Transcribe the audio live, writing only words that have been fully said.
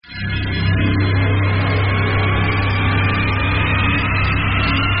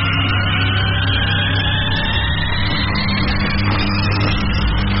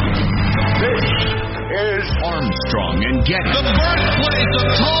Armstrong and Getty. The birthplace of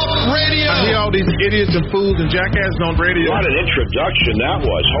talk radio. I hear all these idiots and fools and jackasses on radio. What an introduction that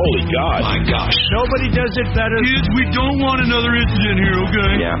was. Holy God. My gosh. Nobody does it better. Kids, we don't want another incident here,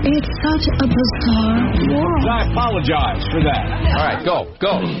 okay? Yeah. It's such a bizarre world. I apologize for that. All right, go.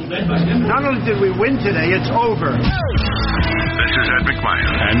 Not only did we win today, it's over. This is Ed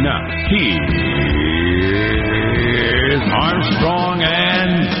McMahon. And now, here's Armstrong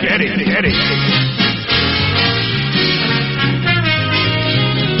and Getty.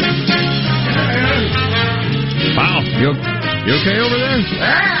 Wow, you okay over there?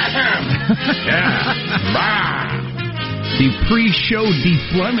 Yeah. The pre-show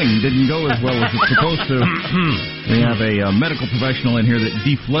deflemming didn't go as well as it's supposed to. We have a medical professional in here that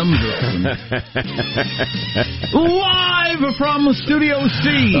deflems us. Live from Studio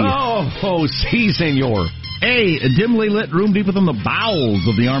C. Oh, si, senor. A dimly lit room deep within the bowels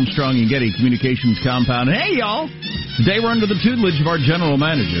of the Armstrong and Getty Communications compound. Hey, y'all. Today we're under the tutelage of our general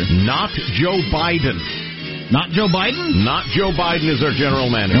manager. Not Joe Biden. Not Joe Biden? Not Joe Biden is our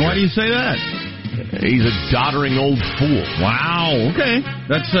general manager. And why do you say that? He's a doddering old fool. Wow, okay.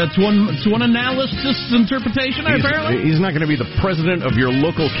 That's one analyst's interpretation, apparently? He's not going to be the president of your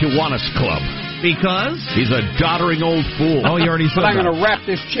local Kiwanis Club. Because? He's a doddering old fool. Oh, you already said But I'm going to wrap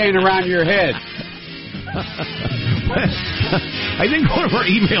this chain around your head. I think one of our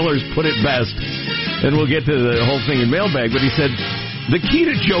emailers put it best, and we'll get to the whole thing in mailbag, but he said, the key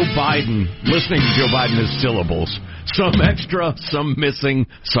to Joe Biden, listening to Joe Biden, is syllables. Some extra, some missing,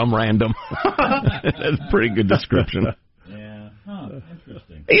 some random. That's a pretty good description. Yeah.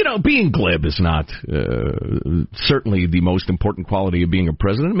 Interesting. You know, being glib is not certainly the most important quality of being a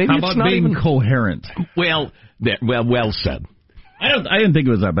president. Maybe How it's about not being even coherent? well said. I didn't think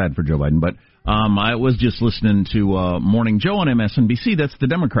it was that bad for Joe Biden, but I was just listening to Morning Joe on MSNBC. That's the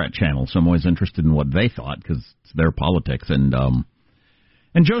Democrat channel, so I'm always interested in what they thought because it's their politics.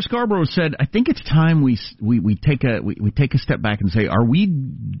 And Joe Scarborough said, "I think it's time we take a step back and say, are we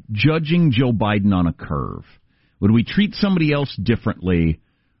judging Joe Biden on a curve? Would we treat somebody else differently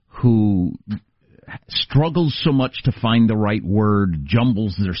who struggles so much to find the right word,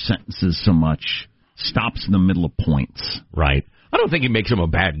 jumbles their sentences so much, stops in the middle of points?" Right. I don't think it makes him a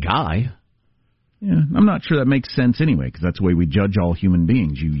bad guy. Yeah, I'm not sure that makes sense anyway, because that's the way we judge all human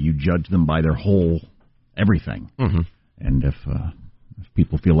beings. You judge them by their whole everything. Mm-hmm. And if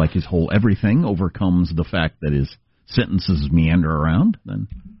people feel like his whole everything overcomes the fact that his sentences meander around, then...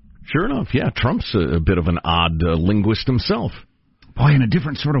 Sure enough, yeah, Trump's a bit of an odd linguist himself. Boy, in a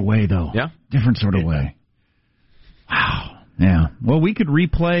different sort of way, though. Yeah? Different sort of way. Wow. Yeah. Well, we could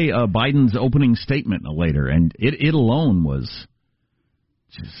replay Biden's opening statement later, and it alone was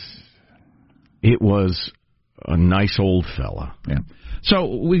just... It was a nice old fella. Yeah.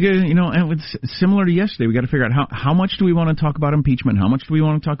 So we got, and it's similar to yesterday. We got to figure out how much do we want to talk about impeachment? How much do we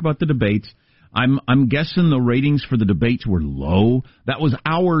want to talk about the debates? I'm guessing the ratings for the debates were low. That was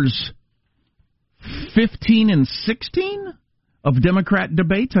hours 15 and 16 of Democrat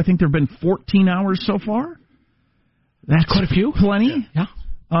debates. I think there have been 14 hours so far. That's quite a few. Plenty. Yeah.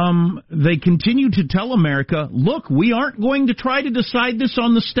 They continue to tell America, look, we aren't going to try to decide this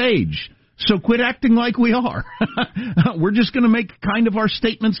on the stage. So quit acting like we are. We're just going to make kind of our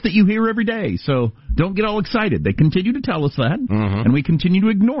statements that you hear every day. So don't get all excited. They continue to tell us that, and we continue to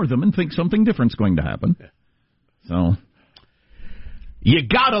ignore them and think something different's going to happen. So you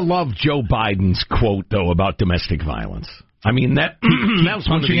got to love Joe Biden's quote, though, about domestic violence. I mean, that was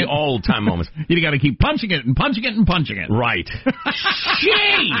one of the all-time moments. You got to keep punching it and punching it and punching it. Right.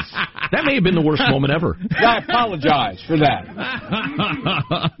 Jeez! That may have been the worst moment ever. I apologize for that.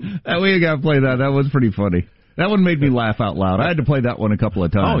 We got to play that. That was pretty funny. That one made me laugh out loud. I had to play that one a couple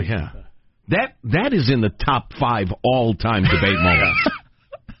of times. Oh, yeah. That is in the top 5 all-time debate moments.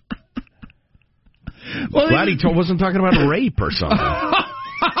 Well, glad he wasn't talking about rape or something.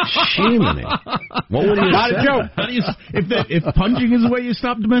 Shame-ing. What would he have Not said? a joke. How do you, if punching is the way you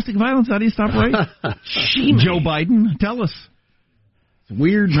stop domestic violence, how do you stop rape? Joe Biden, tell us. It's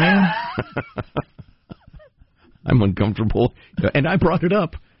weird, man. I'm uncomfortable, and I brought it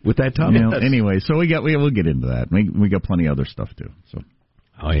up with that topic. Anyway, so we'll get into that. We got plenty of other stuff too. So,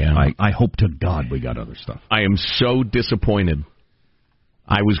 oh yeah, I hope to God we got other stuff. I am so disappointed.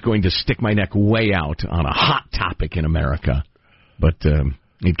 I was going to stick my neck way out on a hot topic in America, but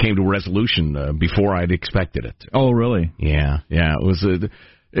it came to a resolution before I'd expected it. Oh, really? Yeah. It was.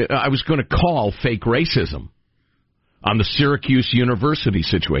 I was going to call fake racism on the Syracuse University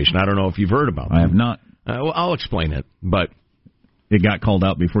situation. I don't know if you've heard about it. I have not. Well, I'll explain it, but it got called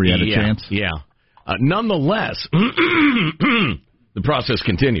out before you had a chance? Yeah. Nonetheless, the process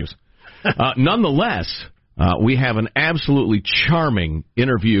continues. Nonetheless, we have an absolutely charming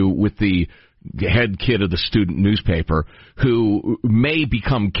interview with the head kid of the student newspaper who may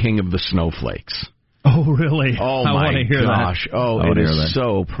become king of the snowflakes. Oh, really? Oh, my gosh. Oh, it is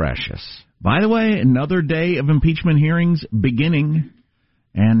so precious. By the way, another day of impeachment hearings beginning,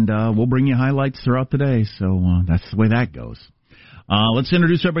 and we'll bring you highlights throughout the day, so that's the way that goes. Let's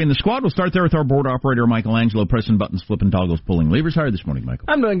introduce everybody in the squad. We'll start there with our board operator, Michelangelo, pressing buttons, flipping toggles, pulling levers. How are you this morning, Michael?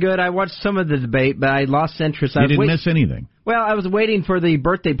 I'm doing good. I watched some of the debate, but I lost interest. You didn't miss anything. Well, I was waiting for the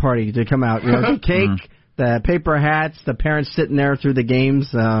birthday party to come out. You know, the cake, the paper hats, the parents sitting there through the games.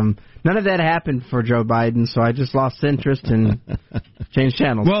 None of that happened for Joe Biden, so I just lost interest and changed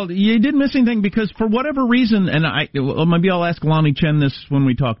channels. Well, you didn't miss anything because for whatever reason, and maybe I'll ask Lonnie Chen this when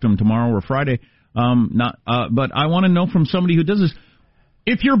we talk to him tomorrow or Friday. But I want to know from somebody who does this.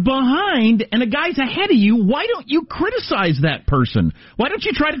 If you're behind and a guy's ahead of you, why don't you criticize that person? Why don't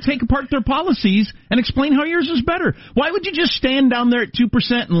you try to take apart their policies and explain how yours is better? Why would you just stand down there at 2%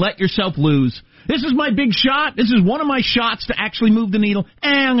 and let yourself lose? This is my big shot. This is one of my shots to actually move the needle,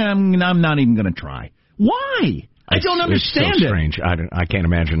 and I'm not even going to try. Why? I don't understand it. It's so strange. I can't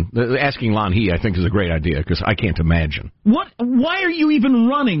imagine. Asking Lon He, I think, is a great idea because I can't imagine. Why are you even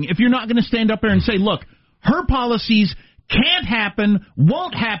running if you're not going to stand up there and say, look, her policies can't happen,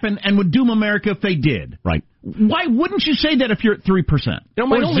 won't happen, and would doom America if they did? Right. Why wouldn't you say that if you're at 3%?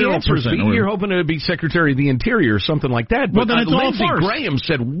 My only answer is you're hoping to be Secretary of the Interior or something like that. But then it's all Lindsey Graham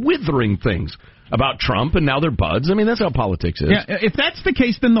said withering things about Trump, and now they're buds. I mean, that's how politics is. Yeah, if that's the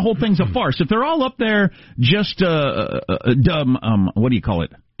case, then the whole thing's a farce. If they're all up there just,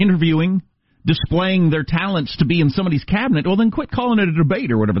 interviewing, displaying their talents to be in somebody's cabinet, well, then quit calling it a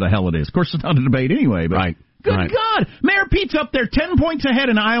debate or whatever the hell it is. Of course, it's not a debate anyway, but... Right. Good God! Mayor Pete's up there 10 points ahead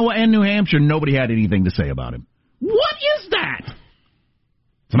in Iowa and New Hampshire. Nobody had anything to say about him. What is that?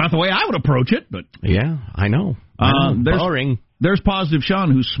 It's not the way I would approach it, but... Yeah, I know. Boring. There's Positive Sean,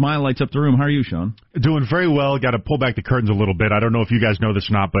 whose smile lights up the room. How are you, Sean? Doing very well. Got to pull back the curtains a little bit. I don't know if you guys know this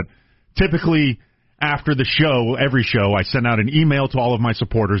or not, but typically after the show, every show, I send out an email to all of my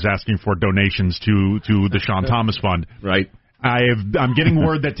supporters asking for donations to the Sean Thomas Fund. Right. I'm getting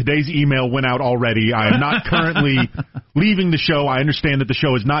word that today's email went out already. I am not currently leaving the show. I understand that the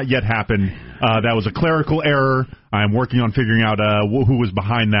show has not yet happened. That was a clerical error. I'm working on figuring out who was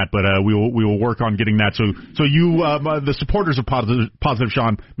behind that, but we will work on getting that. So you, the supporters of Positive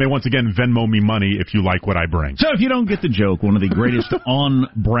Sean, may once again Venmo me money if you like what I bring. So if you don't get the joke, one of the greatest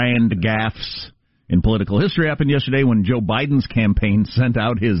on-brand gaffes in political history happened yesterday when Joe Biden's campaign sent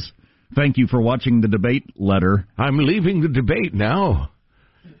out his "Thank you for watching the debate" letter. I'm leaving the debate now.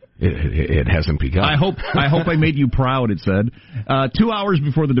 It hasn't begun. I hope I made you proud, it said. 2 hours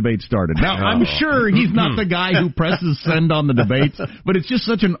before the debate started. Now, I'm sure he's not the guy who presses send on the debates, but it's just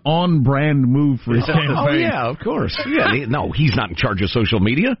such an on-brand move for his campaign. Oh, yeah, of course. Yeah, no, he's not in charge of social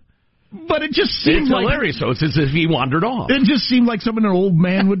media. But it just seemed like... It's hilarious, so it's as if he wandered off. It just seemed like something an old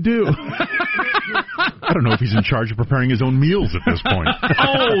man would do. I don't know if he's in charge of preparing his own meals at this point.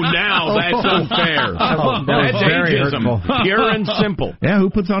 Now that's unfair. That's ageism. Pure and simple. Yeah, who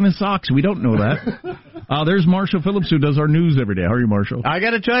puts on his socks? We don't know that. There's Marshall Phillips, who does our news every day. How are you, Marshall? I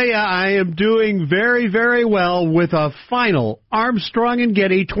got to tell you, I am doing very, very well with a final Armstrong and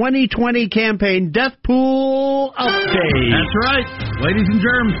Getty 2020 campaign death pool update. That's right, ladies and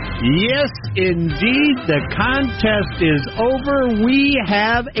germs. Yes, indeed. The contest is over. We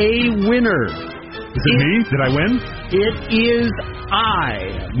have a winner. Is it me? Did I win? It is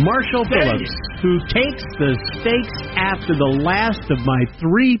I, Marshall Phillips, who takes the stakes after the last of my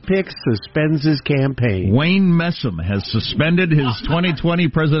 3 picks suspends his campaign. Wayne Messam has suspended his 2020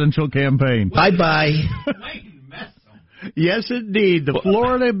 presidential campaign. Bye-bye. Yes, indeed, the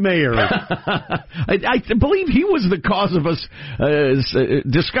Florida mayor. I believe he was the cause of us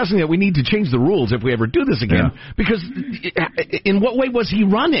discussing that we need to change the rules if we ever do this again. Yeah. Because in what way was he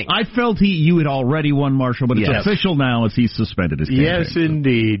running? I felt you had already won, Marshall, but it's official now as he's suspended his campaign. Yes,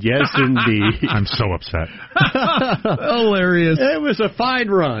 indeed. Yes, indeed. I'm so upset. Hilarious. It was a fine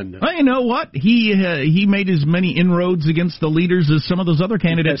run. Well, you know what? He made as many inroads against the leaders as some of those other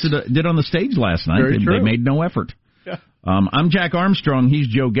candidates did on the stage last night. They made no effort. I'm Jack Armstrong. He's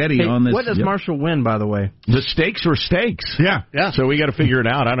Joe Getty on this. What does Marshall win, by the way? The steaks are steaks. Yeah. So we got to figure it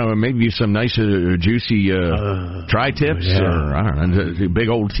out. I don't know, maybe some nice, juicy tri-tips or, I don't know, big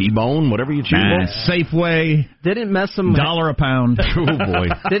old T-bone, whatever you choose. Safeway. Didn't Messam... $1 a pound. Oh, boy.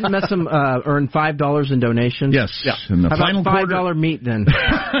 Didn't Messam earn $5 in donations? Yes. Yeah. And the How final about $5 quarter, meat, then?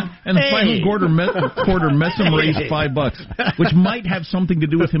 and the final quarter Messam raised $5, which might have something to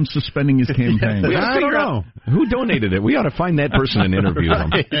do with him suspending his campaign. I don't know. Who donated it? We ought to find that person and interview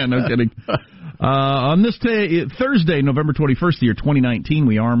them. Yeah, no kidding. On this day, Thursday, November 21st, the year 2019,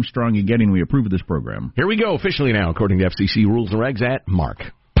 we Armstrong and Getty, we approve of this program. Here we go, officially now, according to FCC rules and regs, at Mark.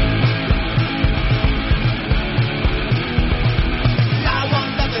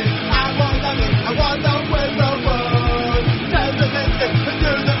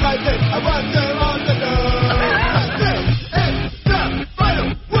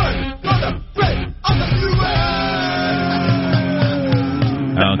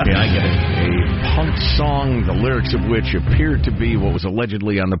 Okay, I get it. A punk song, the lyrics of which appeared to be what was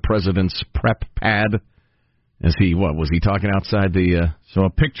allegedly on the president's prep pad. As he, what, was he talking outside the... So a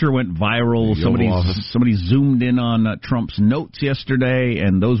picture went viral. Somebody zoomed in on Trump's notes yesterday,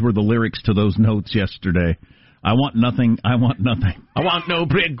 and those were the lyrics to those notes yesterday. I want nothing. I want nothing. I want no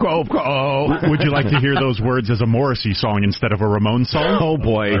big go. Would you like to hear those words as a Morrissey song instead of a Ramones song? Oh,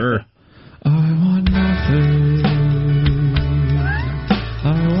 boy. Sure. I want nothing.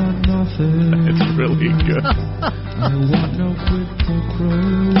 I want nothing. It's really good. I want no quid pro quo.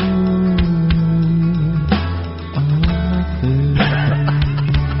 I want nothing.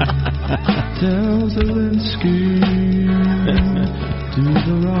 Tell Zelensky do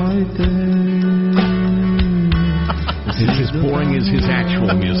the right thing. It's as boring as his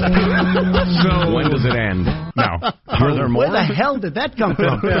actual music. So when does it end? No. Are there more? Where the hell did that come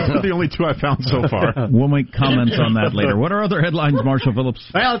from? They're the only two I found so far. We'll make comments on that later. What are other headlines, Marshall Phillips?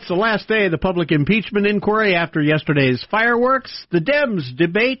 Well, it's the last day of the public impeachment inquiry after yesterday's fireworks. The Dems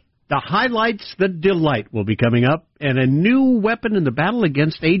debate the highlights that delight will be coming up, and a new weapon in the battle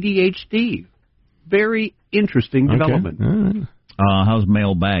against ADHD. Very interesting development. Okay. How's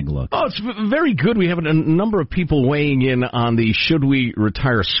mailbag look? Oh, it's very good. We have a number of people weighing in on the should we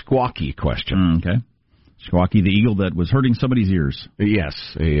retire Squawky question. Okay. Squawky the eagle that was hurting somebody's ears. Yes,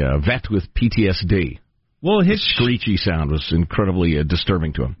 a vet with PTSD. Well, his screechy sound was incredibly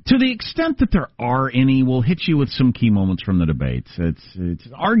disturbing to him. To the extent that there are any, we'll hit you with some key moments from the debates. It's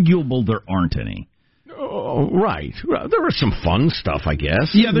arguable there aren't any. Oh, right. There was some fun stuff, I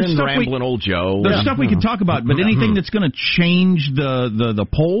guess. Yeah, there's stuff rambling old Joe. There's stuff we can talk about, but anything that's going to change the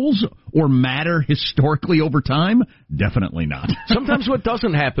polls or matter historically over time, definitely not. Sometimes what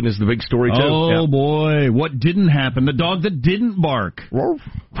doesn't happen is the big story, too. Oh, boy. What didn't happen? The dog that didn't bark. Oh,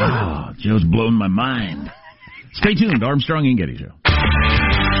 Joe's blown my mind. Stay tuned. Armstrong and Getty Show.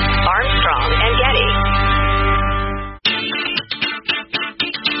 Armstrong and Getty.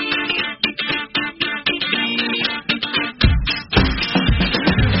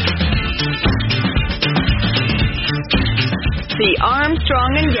 The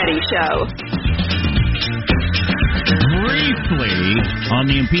Armstrong and Getty Show. Briefly, on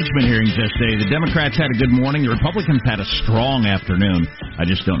the impeachment hearings yesterday, the Democrats had a good morning. The Republicans had a strong afternoon. I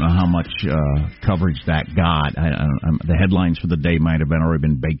just don't know how much coverage that got. The headlines for the day might have already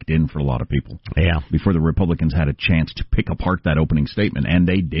been baked in for a lot of people. Yeah. Before the Republicans had a chance to pick apart that opening statement, and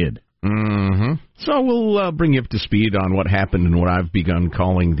they did. Mm-hmm. So we'll bring you up to speed on what happened and what I've begun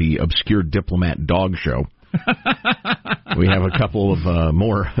calling the obscure diplomat dog show. We have a couple of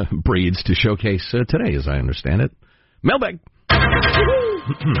more breeds to showcase today, as I understand it. Mailbag.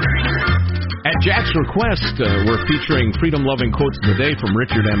 At Jack's request, we're featuring freedom-loving quotes of the day from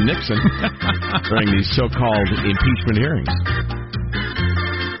Richard M. Nixon during these so-called impeachment hearings.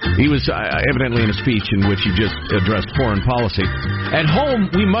 He was evidently in a speech in which he just addressed foreign policy. At home,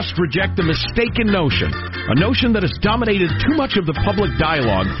 we must reject the mistaken notion, a notion that has dominated too much of the public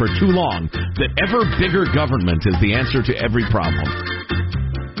dialogue for too long, that ever bigger government is the answer to every problem.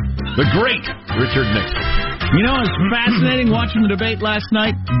 The great Richard Nixon. You know, it was fascinating watching the debate last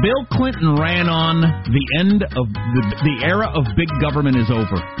night. Bill Clinton ran on the end of the era of big government is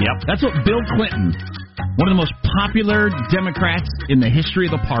over. Yep. That's what Bill Clinton, one of the most popular Democrats in the history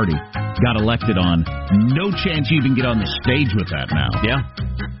of the party, got elected on. No chance you even get on the stage with that now. Yeah.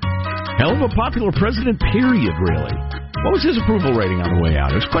 Hell of a popular president, period, really. What was his approval rating on the way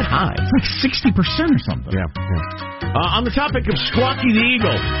out? It was quite high. It's like 60% or something. Yeah. On the topic of Squawky the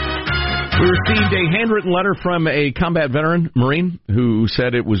Eagle, We received a handwritten letter from a combat veteran, Marine, who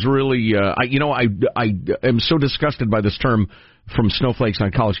said it was really, I am so disgusted by this term from snowflakes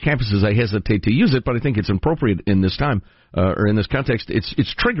on college campuses, I hesitate to use it, but I think it's appropriate in this time, or in this context.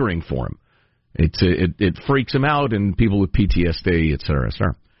 It's triggering for him. It freaks him out, and people with PTSD, et cetera, et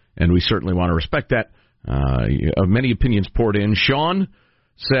cetera. And we certainly want to respect that. Many opinions poured in. Sean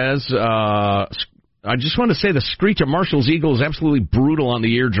says, I just want to say the screech of Marshall's Eagle is absolutely brutal on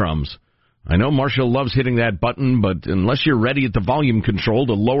the eardrums. I know Marshall loves hitting that button, but unless you're ready at the volume control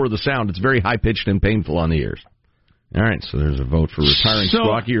to lower the sound, it's very high-pitched and painful on the ears. All right, so there's a vote for retiring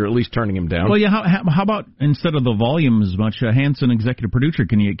Squawky, or at least turning him down. Well, yeah. How about instead of the volume as much, Hanson, executive producer,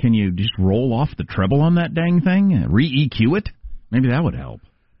 can you just roll off the treble on that dang thing, re-EQ it? Maybe that would help.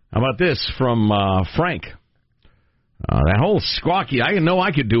 How about this from Frank? That whole Squawky, I know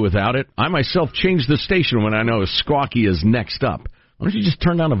I could do without it. I myself change the station when I know Squawky is next up. Why don't you just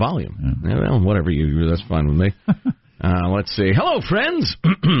turn down the volume? Yeah, well, whatever you, that's fine with me. Let's see. Hello, friends.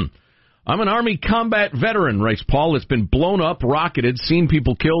 I'm an Army combat veteran, writes Paul. It's been blown up, rocketed, seen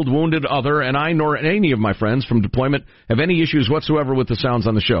people killed, wounded, and I nor any of my friends from deployment have any issues whatsoever with the sounds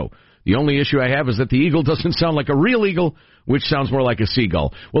on the show. The only issue I have is that the eagle doesn't sound like a real eagle, which sounds more like a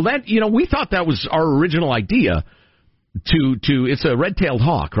seagull. Well, that, we thought that was our original idea. It's a red-tailed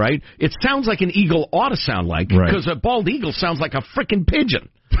hawk, right? It sounds like an eagle ought to sound like, because a bald eagle sounds like a frickin' pigeon.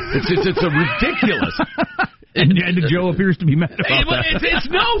 It's a ridiculous. And Joe appears to be mad about that. It's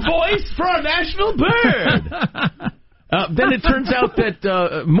no voice for a national bird. Then it turns out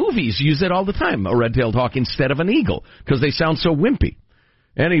that movies use it all the time, a red-tailed hawk instead of an eagle, because they sound so wimpy.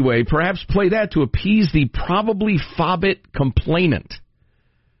 Anyway, perhaps play that to appease the probably Fobbit complainant.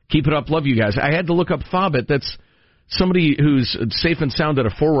 Keep it up. Love you guys. I had to look up Fobbit. That's somebody who's safe and sound at a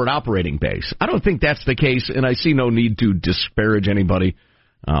forward operating base. I don't think that's the case, and I see no need to disparage anybody.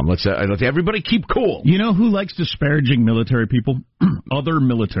 Let's everybody keep cool. You know who likes disparaging military people? Other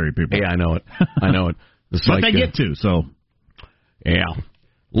military people. Yeah, I know it. But like, they get to, so. Yeah.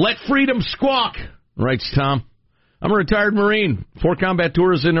 Let freedom squawk, writes Tom. I'm a retired Marine. 4 combat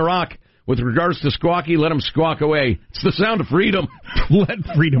tours in Iraq. With regards to Squawky, let him squawk away. It's the sound of freedom. Let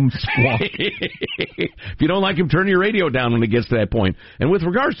freedom squawk. If you don't like him, turn your radio down when it gets to that point. And with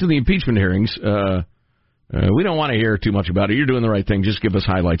regards to the impeachment hearings, we don't want to hear too much about it. You're doing the right thing. Just give us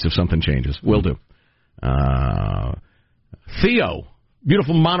highlights if something changes. We'll do. Theo,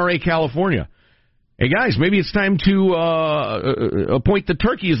 beautiful Monterey, California. Hey, guys, maybe it's time to appoint the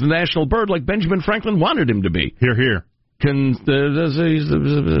turkey as the national bird like Benjamin Franklin wanted him to be. Hear, hear.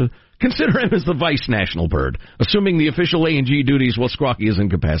 Consider him as the vice national bird, assuming the official A&G duties while Squawky is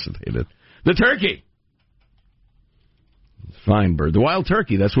incapacitated. The turkey. Fine bird. The wild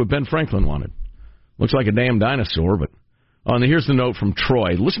turkey, that's what Ben Franklin wanted. Looks like a damn dinosaur, but... Oh, and here's the note from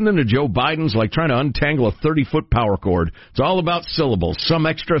Troy. Listening to Joe Biden's like trying to untangle a 30-foot power cord. It's all about syllables. Some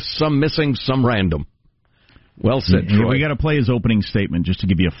extra, some missing, some random. Well said, Troy. We got to play his opening statement just to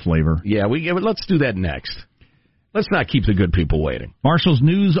give you a flavor. Yeah, let's do that next. Let's not keep the good people waiting. Marshall's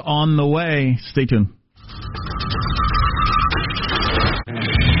news on the way. Stay tuned.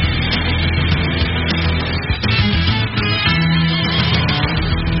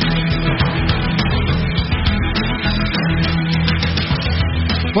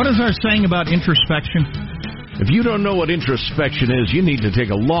 What is our saying about introspection? If you don't know what introspection is, you need to take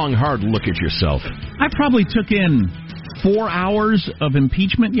a long, hard look at yourself. I probably took in 4 hours of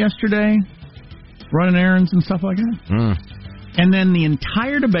impeachment yesterday, running errands and stuff like that. And then the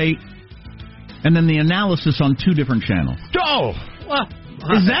entire debate, and then the analysis on 2 different channels. Oh! Well,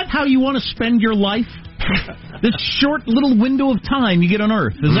 is that how you want to spend your life? This short little window of time you get on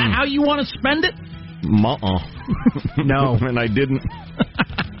Earth. Is that how you want to spend it? No, and I didn't.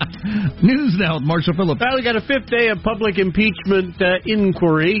 News now with Marshall Phillips. Well, we got a 5th day of public impeachment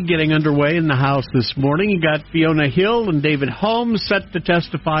inquiry getting underway in the House this morning. You got Fiona Hill and David Holmes set to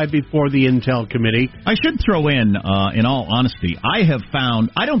testify before the Intel Committee. I should throw in all honesty,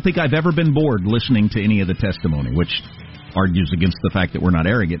 I don't think I've ever been bored listening to any of the testimony, which argues against the fact that we're not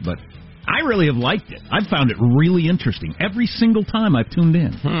arrogant, but I really have liked it. I've found it really interesting every single time I've tuned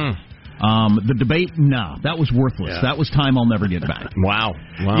in. The debate, that was worthless. Yeah. That was time I'll never get back. Wow.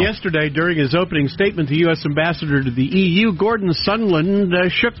 Yesterday, during his opening statement, the U.S. ambassador to the EU, Gordon Sondland,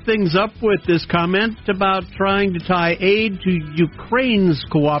 shook things up with this comment about trying to tie aid to Ukraine's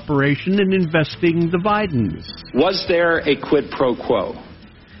cooperation in investing the Bidens. Was there a quid pro quo?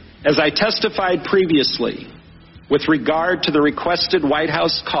 As I testified previously, with regard to the requested White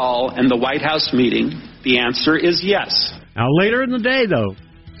House call and the White House meeting, the answer is yes. Now, later in the day, though,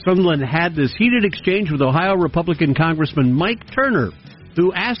 Sondland had this heated exchange with Ohio Republican Congressman Mike Turner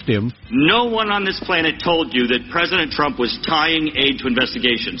who asked him, no one on this planet told you that President Trump was tying aid to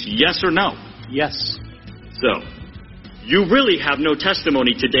investigations. Yes or no? Yes. So, you really have no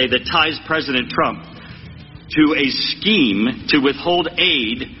testimony today that ties President Trump to a scheme to withhold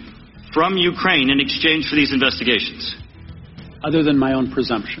aid from Ukraine in exchange for these investigations. Other than my own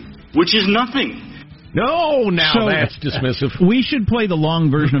presumption. Which is nothing. No, now So, that's dismissive. We should play the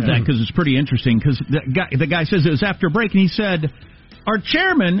long version of that because it's pretty interesting. Because the guy says it was after a break, and he said, our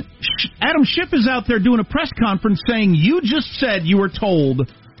chairman, Adam Schiff, is out there doing a press conference saying, you just said you were told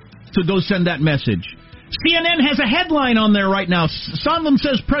to go send that message. CNN has a headline on there right now. Sondland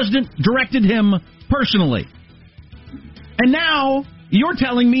says President directed him personally. And now you're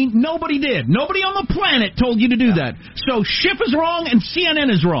telling me nobody did. Nobody on the planet told you to do that. So Schiff is wrong and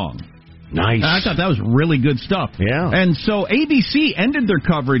CNN is wrong. Nice. I thought that was really good stuff. Yeah. And so ABC ended their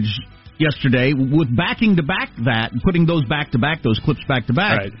coverage yesterday with backing to back that, putting those back to back, those clips back to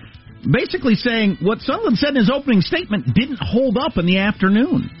back. Right. Basically saying what Sondland said in his opening statement didn't hold up in the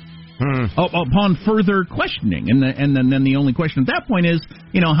afternoon. Upon further questioning, and then the only question at that point is,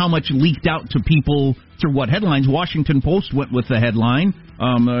 how much leaked out to people through what headlines. Washington Post went with the headline.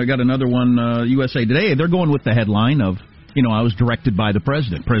 I got another one, USA Today. They're going with the headline of, I was directed by the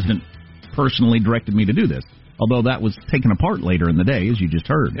president. President personally directed me to do this. Although that was taken apart later in the day, as you just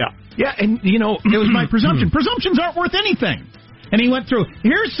heard. Yeah, and it was my presumption. Presumptions aren't worth anything. And he went through,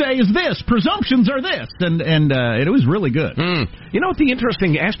 hearsay is this, presumptions are this, and it was really good. You know what the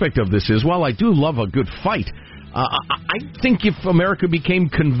interesting aspect of this is? While I do love a good fight, I think if America became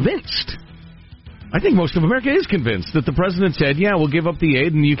convinced, I think most of America is convinced that the president said, yeah, we'll give up the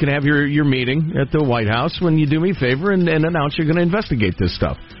aid and you can have your meeting at the White House when you do me a favor and announce you're going to investigate this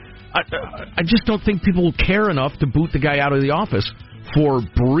stuff. I just don't think people care enough to boot the guy out of the office for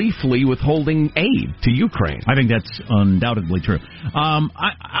briefly withholding aid to Ukraine. I think that's undoubtedly true.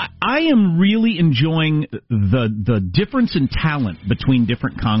 I am really enjoying the difference in talent between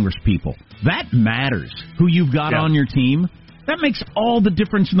different Congress people. That matters. Who you've got on your team. That makes all the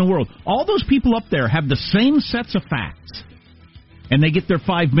difference in the world. All those people up there have the same sets of facts, and they get their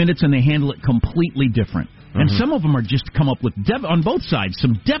 5 minutes and they handle it completely different. And some of them are just come up with, on both sides,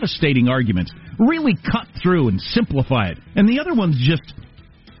 some devastating arguments. Really cut through and simplify it. And the other ones just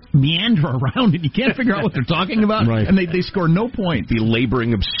meander around and you can't figure out what they're talking about. Right. And they score no points.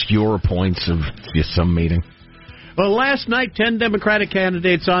 Belaboring obscure points of some meeting. Well, last night, 10 Democratic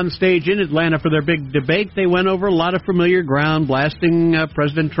candidates on stage in Atlanta for their big debate. They went over a lot of familiar ground, blasting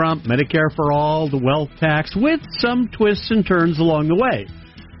President Trump, Medicare for all, the wealth tax, with some twists and turns along the way.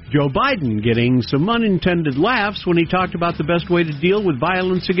 Joe Biden getting some unintended laughs when he talked about the best way to deal with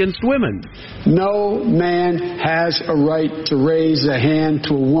violence against women. No man has a right to raise a hand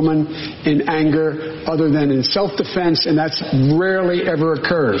to a woman in anger other than in self-defense, and that's rarely ever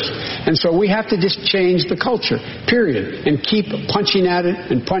occurs. And so we have to just change the culture, period, and keep punching at it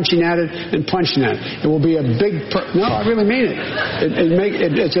and punching at it and punching at it. It will be a big... No, I really mean it.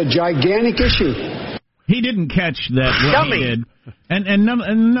 It's a gigantic issue. He didn't catch that what he did. And none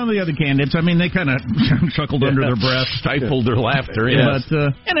of the other candidates, I mean, they kind of chuckled under their breath. Stifled their laughter, yes.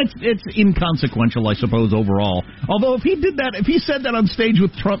 But, and it's inconsequential, I suppose, overall. Although if he said that on stage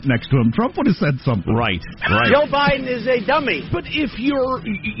with Trump next to him, Trump would have said something. Right. Joe Biden is a dummy. But if your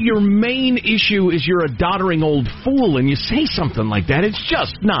main issue is you're a doddering old fool and you say something like that, it's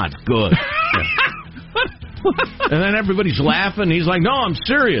just not good. And then everybody's laughing. He's like, no, I'm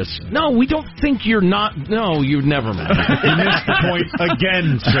serious. No, we don't think you're not. No, you've never mind. You missed the point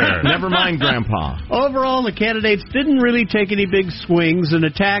again, sir. Never mind, Grandpa. Overall, the candidates didn't really take any big swings, and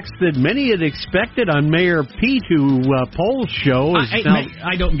attacks that many had expected on Mayor Pete, who polls show is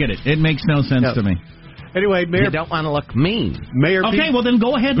I don't get it. It makes no sense to me. Anyway, Mayor... You don't want to look mean. Mayor Okay, Pete... well then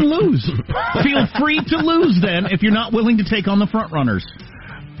go ahead and lose. Feel free to lose then if you're not willing to take on the front runners.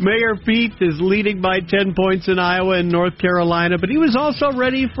 Mayor Pete is leading by 10 points in Iowa and North Carolina, but he was also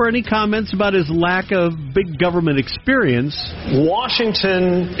ready for any comments about his lack of big government experience.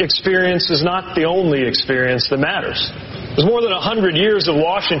 Washington experience is not the only experience that matters. There's more than 100 years of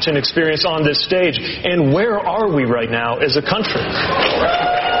Washington experience on this stage, and where are we right now as a country?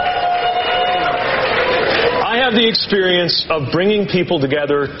 I have the experience of bringing people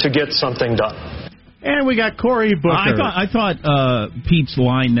together to get something done. And we got Cory Booker. I thought Pete's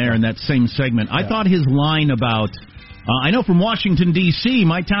line there in that same segment, I thought his line about, I know from Washington, D.C.,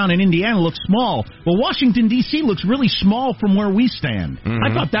 my town in Indiana looks small. Well, Washington, D.C. looks really small from where we stand.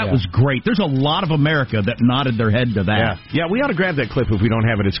 I thought that was great. There's a lot of America that nodded their head to that. Yeah, we ought to grab that clip if we don't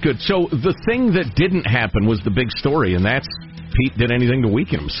have it. It's good. So the thing that didn't happen was the big story, and that's Pete did anything to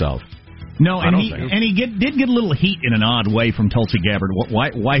weaken himself. No, and he did get a little heat in an odd way from Tulsi Gabbard.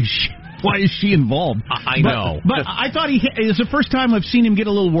 Why is she involved? I know. But I thought it was the first time I've seen him get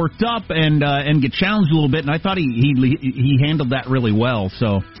a little worked up and get challenged a little bit, and I thought he handled that really well.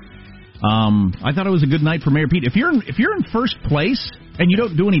 So I thought it was a good night for Mayor Pete. If you're in first place and you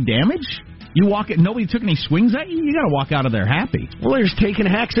don't do any damage, you walk it. Nobody took any swings at you. You got to walk out of there happy. Well, there's taking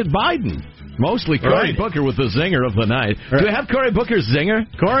hacks at Biden. Mostly Cory Booker with the zinger of the night. Do we have Cory Booker's zinger?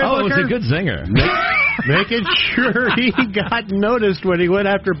 Cory Booker? Oh, it's a good zinger. Making sure he got noticed when he went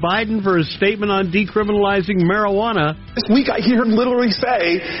after Biden for his statement on decriminalizing marijuana. This week I hear him literally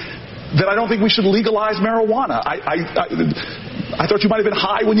say that I don't think we should legalize marijuana. I thought you might have been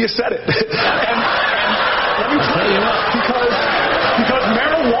high when you said it. and let me tell you because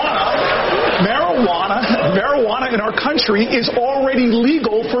marijuana in our country is already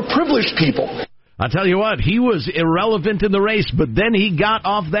legal for privileged people. I'll tell you what, he was irrelevant in the race, but then he got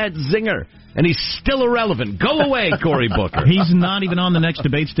off that zinger, and he's still irrelevant. Go away, Cory Booker. He's not even on the next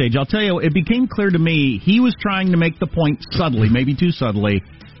debate stage. I'll tell you, it became clear to me he was trying to make the point subtly, maybe too subtly,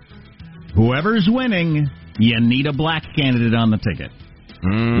 whoever's winning, you need a black candidate on the ticket.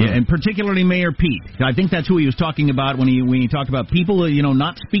 Yeah, and particularly Mayor Pete. I think that's who he was talking about when he talked about people,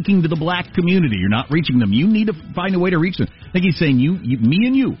 not speaking to the black community. You're not reaching them. You need to find a way to reach them. I think he's saying me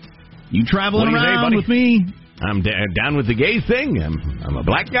and you traveling around with me. I'm down with the gay thing. I'm a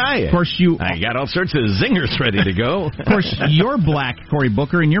black guy. Of course, I got all sorts of zingers ready to go. Of course, you're black, Cory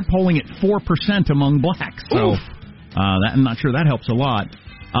Booker, and you're polling at 4% among blacks. So I'm not sure that helps a lot.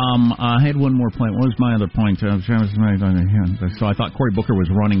 I had one more point. What was my other point? So I thought Cory Booker was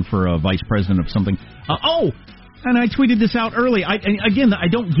running for vice president of something. And I tweeted this out early. I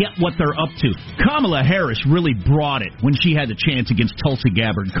don't get what they're up to. Kamala Harris really brought it when she had the chance against Tulsi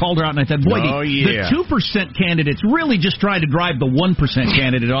Gabbard. Called her out, and I said, boy, the 2% candidate's really just trying to drive the 1%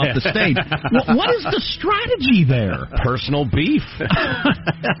 candidate off the stage. What is the strategy there? Personal beef.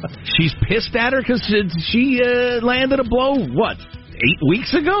 She's pissed at her because she landed a blow, 8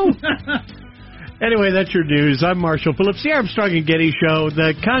 weeks ago? Anyway, that's your news. I'm Marshall Phillips, the Armstrong and Getty Show.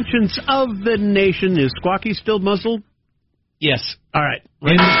 The conscience of the nation. Is Squawky still muzzled? Yes. All right.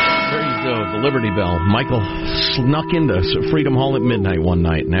 There you go, the Liberty Bell. Michael snuck into Freedom Hall at midnight one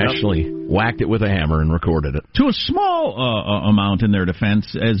night and actually whacked it with a hammer and recorded it. To a small amount in their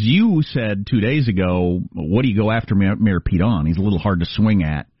defense, as you said 2 days ago, what do you go after Mayor Pete on? He's a little hard to swing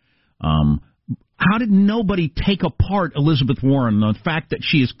at. How did nobody take apart Elizabeth Warren, the fact that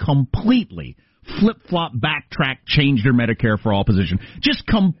she is completely flip-flop, backtrack, changed her Medicare for All position, just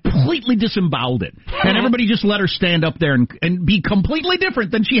completely disemboweled it, and everybody just let her stand up there and be completely different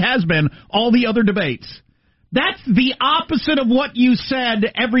than she has been all the other debates? That's the opposite of what you said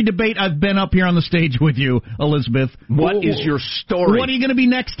every debate I've been up here on the stage with you, Elizabeth. What is your story? What are you going to be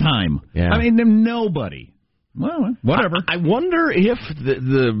next time? Yeah. I mean, nobody. Well, whatever. I wonder if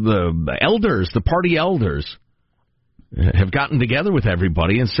the elders, the party elders, have gotten together with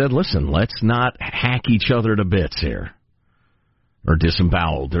everybody and said, listen, let's not hack each other to bits here. Or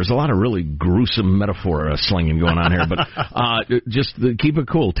disemboweled. There's a lot of really gruesome metaphor slinging going on here, but just keep it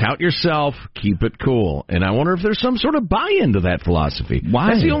cool. Tout yourself, keep it cool. And I wonder if there's some sort of buy-in to that philosophy.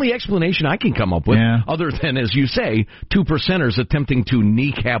 Why? That's the only explanation I can come up with, other than, as you say, 2%ers attempting to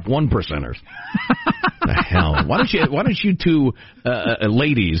kneecap 1%ers. The hell? Why don't you two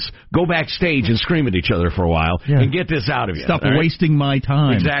ladies go backstage and scream at each other for a while and get this out of you? Stop wasting my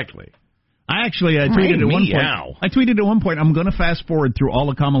time. Exactly. I tweeted at one point. I tweeted at one point, I'm going to fast forward through all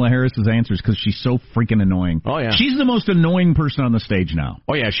of Kamala Harris's answers because she's so freaking annoying. Oh, yeah. She's the most annoying person on the stage now.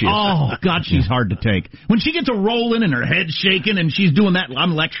 Oh, yeah, she is. Oh, God, she's hard to take. When she gets a rolling and her head's shaking and she's doing that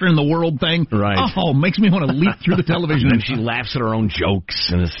I'm lecturing the world thing. Right. Oh, makes me want to leap through the television. And she laughs at her own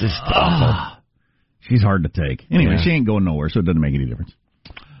jokes, and it's just awful. She's hard to take. Anyway, she ain't going nowhere, so it doesn't make any difference.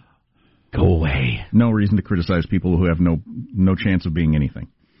 Go away. No reason to criticize people who have no chance of being anything.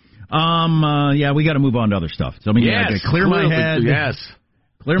 We got to move on to other stuff. So, I mean, I clear my head. Yes.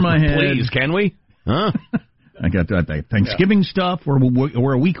 Clear my head. Please, can we? Huh? I got Thanksgiving stuff.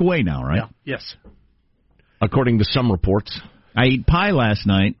 We're a week away now, right? Yeah. Yes. According to some reports. I ate pie last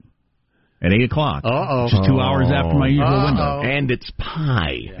night at 8 o'clock. Uh-oh. Just 2 hours after my usual window. And it's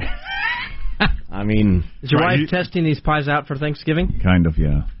pie. I mean... Is your wife testing these pies out for Thanksgiving? Kind of,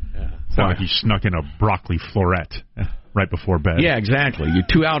 yeah. It's not like you snuck in a broccoli floret right before bed. Yeah, exactly. You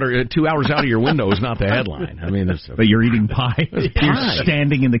 2 hours out of your window is not the headline. I mean, but you're eating pie. You're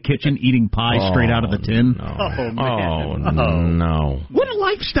standing in the kitchen eating pie straight out of the tin. No. What a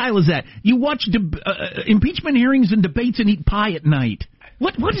lifestyle is that? You watch impeachment hearings and debates and eat pie at night.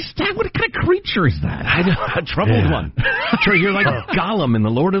 What is that? What kind of creature is that? I know, a troubled one. Sure, you're like Gollum in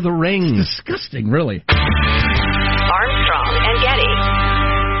the Lord of the Rings. It's disgusting, really. Armstrong and Getty.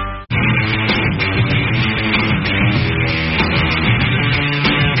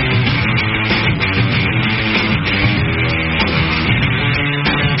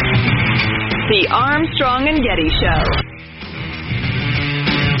 The Armstrong and Getty Show.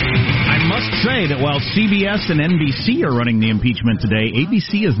 I must say that while CBS and NBC are running the impeachment today,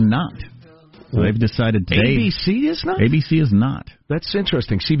 ABC is not. So they've decided today. ABC is not? ABC is not. That's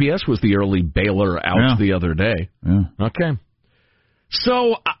interesting. CBS was the early bailer out the other day. Yeah. Okay.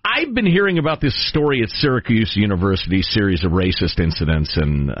 So I've been hearing about this story at Syracuse University, series of racist incidents,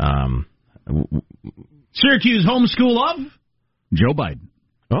 and Syracuse homeschool of Joe Biden.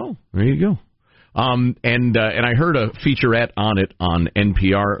 Oh, there you go. And I heard a featurette on it on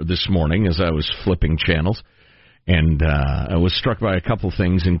NPR this morning as I was flipping channels, and I was struck by a couple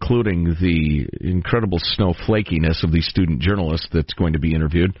things, including the incredible snowflakiness of the student journalist that's going to be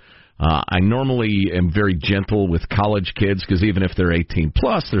interviewed. I normally am very gentle with college kids because even if they're 18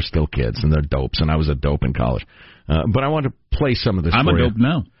 plus, they're still kids and they're dopes, and I was a dope in college. But I want to play some of this. I'm for a dope you.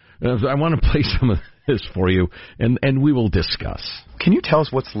 now. I want to play some of this for you, and we will discuss. Can you tell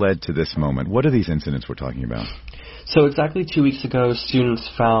us what's led to this moment? What are these incidents we're talking about? So exactly 2 weeks ago, students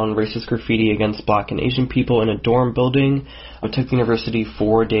found racist graffiti against black and Asian people in a dorm building. It took the university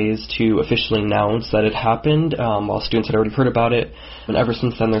 4 days to officially announce that it happened, while students had already heard about it. And ever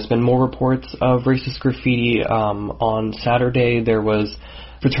since then, there's been more reports of racist graffiti. On Saturday, there was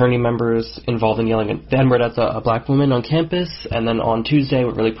fraternity members involved in yelling the N-word at a black woman on campus. And then on Tuesday,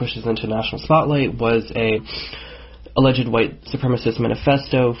 what really pushes into national spotlight was a alleged white supremacist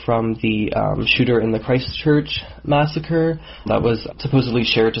manifesto from the shooter in the Christchurch massacre that was supposedly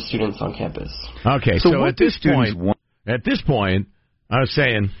shared to students on campus. Okay, so at this point, I was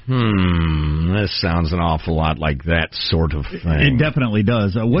saying, this sounds an awful lot like that sort of thing. It definitely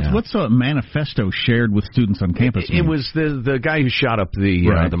does. What's a manifesto shared with students on campus? It was the guy who shot up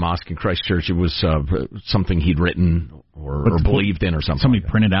the mosque in Christchurch. It was something he'd written or believed in or something. Somebody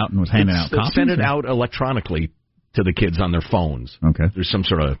printed out and was handing out copies? Sent it out electronically to the kids on their phones. Okay. There's some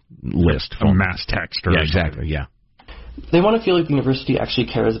sort of list. A mass text or something. Exactly, yeah. They want to feel like the university actually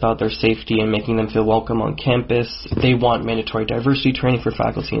cares about their safety and making them feel welcome on campus. They want mandatory diversity training for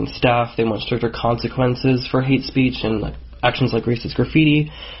faculty and staff. They want stricter consequences for hate speech and actions like racist graffiti.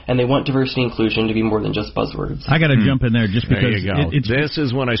 And they want diversity and inclusion to be more than just buzzwords. I got to jump in there just because there you go. This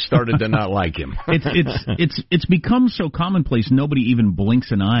is when I started to not like him. It's become so commonplace nobody even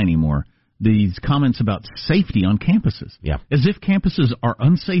blinks an eye anymore. These comments about safety on campuses. Yeah. As if campuses are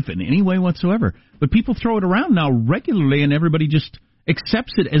unsafe in any way whatsoever. But people throw it around now regularly and everybody just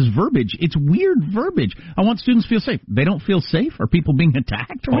accepts it as verbiage. It's weird verbiage. I want students to feel safe. They don't feel safe? Are people being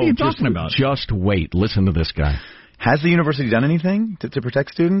attacked? What are you talking about? Just wait. Listen to this guy. Has the university done anything to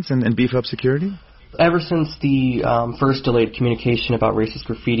protect students and beef up security? Ever since the first delayed communication about racist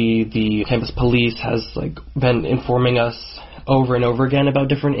graffiti, the campus police has been informing us over and over again about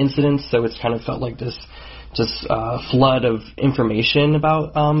different incidents, so it's kind of felt like this just flood of information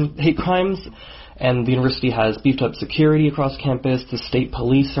about hate crimes. And the university has beefed up security across campus. The state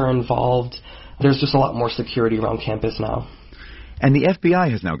police are involved. There's just a lot more security around campus now. And the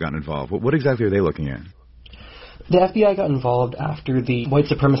FBI has now gotten involved. What exactly are they looking at? The FBI got involved after the white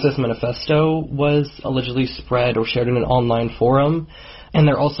supremacist manifesto was allegedly spread or shared in an online forum. And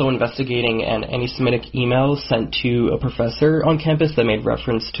they're also investigating an anti-Semitic email sent to a professor on campus that made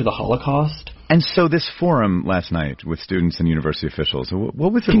reference to the Holocaust. And so this forum last night with students and university officials,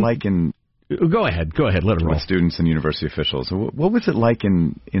 what was it like in... Go ahead, let it roll. With students and university officials, what was it like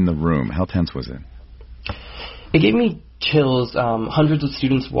in the room? How tense was it? It gave me chills. Hundreds of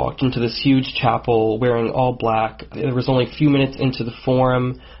students walked into this huge chapel wearing all black. There was only a few minutes into the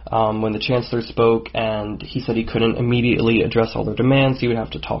forum when the chancellor spoke, and he said he couldn't immediately address all their demands. He would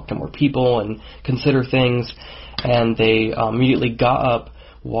have to talk to more people and consider things. And they immediately got up,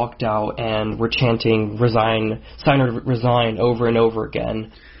 walked out, and were chanting "Resign, sign or resign" over and over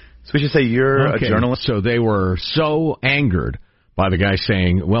again. So we should say you're a journalist? So they were so angered by the guy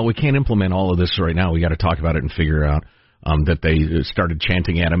saying, well, we can't implement all of this right now. We got to talk about it and figure out that they started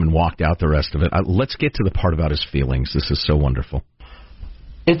chanting at him and walked out the rest of it. Let's get to the part about his feelings. This is so wonderful.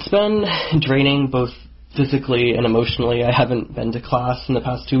 It's been draining both physically and emotionally. I haven't been to class in the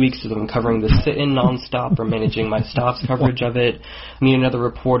past 2 weeks because I've been covering the sit-in nonstop or managing my staff's coverage of it. Me and another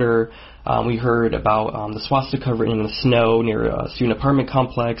reporter, we heard about the swastika written in the snow near a student apartment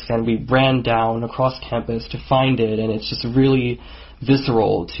complex, and we ran down across campus to find it, and it's just really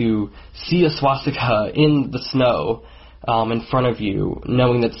visceral to see a swastika in the snow. in front of you,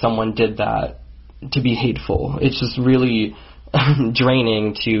 knowing that someone did that to be hateful. It's just really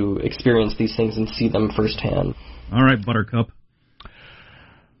draining to experience these things and see them firsthand. All right, Buttercup.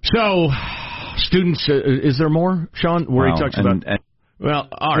 So, students, is there more, Sean, where he talks about... well,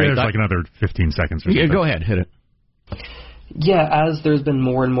 all right. There's like another 15 seconds or something. Yeah, go ahead, hit it. Yeah, as there's been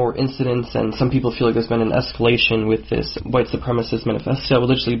more and more incidents, and some people feel like there's been an escalation with this white supremacist manifesto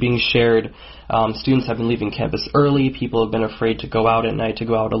literally being shared. Students have been leaving campus early. People have been afraid to go out at night, to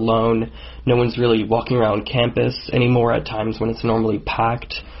go out alone. No one's really walking around campus anymore at times when it's normally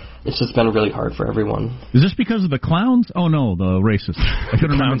packed. It's just been really hard for everyone. Is this because of the clowns? Oh, no, the racists. I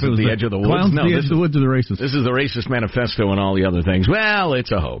couldn't remember if it was the edge of the woods. Clowns no, at the edge of the woods or the racists. This is the racist manifesto and all the other things. Well,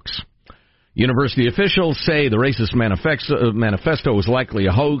 it's a hoax. University officials say the racist manifesto was likely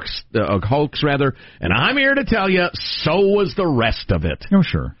a hoax, and I'm here to tell you, so was the rest of it. Oh,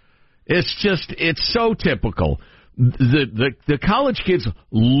 sure. It's so typical. The college kids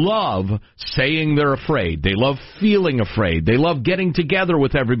love saying they're afraid. They love feeling afraid. They love getting together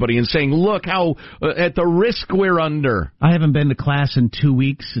with everybody and saying, look how at the risk we're under. I haven't been to class in 2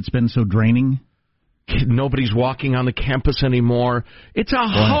 weeks. It's been so draining. Nobody's walking on the campus anymore. It's a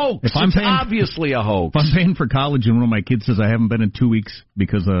hoax. It's obviously a hoax. If I'm paying for college and one of my kids says I haven't been in 2 weeks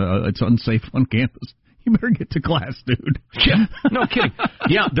because it's unsafe on campus, you better get to class, dude. Yeah, no kidding.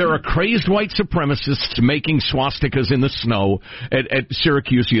 Yeah, there are crazed white supremacists making swastikas in the snow at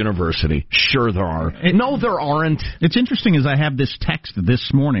Syracuse University. Sure there are. No, there aren't. It's interesting as I have this text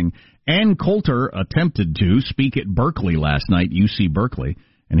this morning. Ann Coulter attempted to speak at Berkeley last night, UC Berkeley.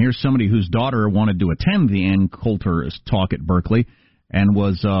 And here's somebody whose daughter wanted to attend the Ann Coulter talk at Berkeley and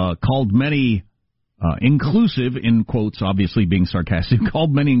was called many inclusive, in quotes, obviously being sarcastic,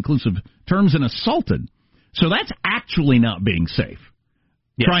 called many inclusive terms and assaulted. So that's actually not being safe.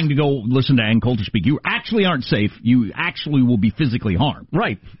 Yes. Trying to go listen to Ann Coulter speak. You actually aren't safe. You actually will be physically harmed.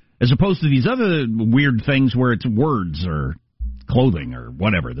 Right. As opposed to these other weird things where it's words or clothing or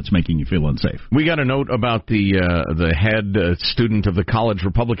whatever that's making you feel unsafe. We got a note about the head student of the college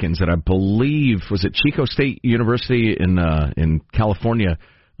Republicans at, I believe, was it Chico State University in California,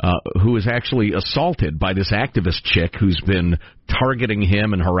 who was actually assaulted by this activist chick who's been targeting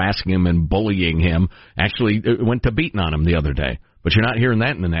him and harassing him and bullying him. Actually went to beating on him the other day. But you're not hearing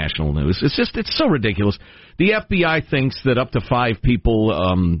that in the national news. It's so ridiculous. The FBI thinks that up to 5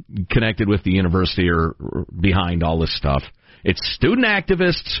 people connected with the university are behind all this stuff. It's student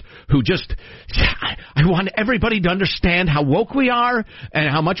activists who just, I want everybody to understand how woke we are and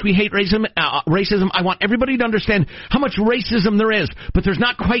how much we hate racism. I want everybody to understand how much racism there is, but there's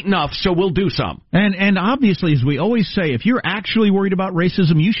not quite enough, so we'll do some. And obviously, as we always say, if you're actually worried about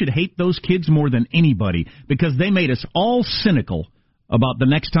racism, you should hate those kids more than anybody because they made us all cynical about the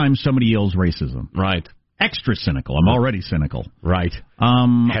next time somebody yells racism. Right. Extra cynical. I'm already cynical. Right.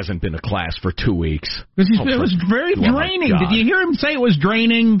 Hasn't been to class for 2 weeks. It was very draining. Did you hear him say it was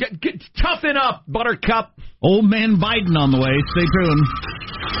draining? Toughen up, Buttercup. Old man Biden on the way. Stay tuned.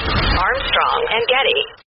 Armstrong and Getty.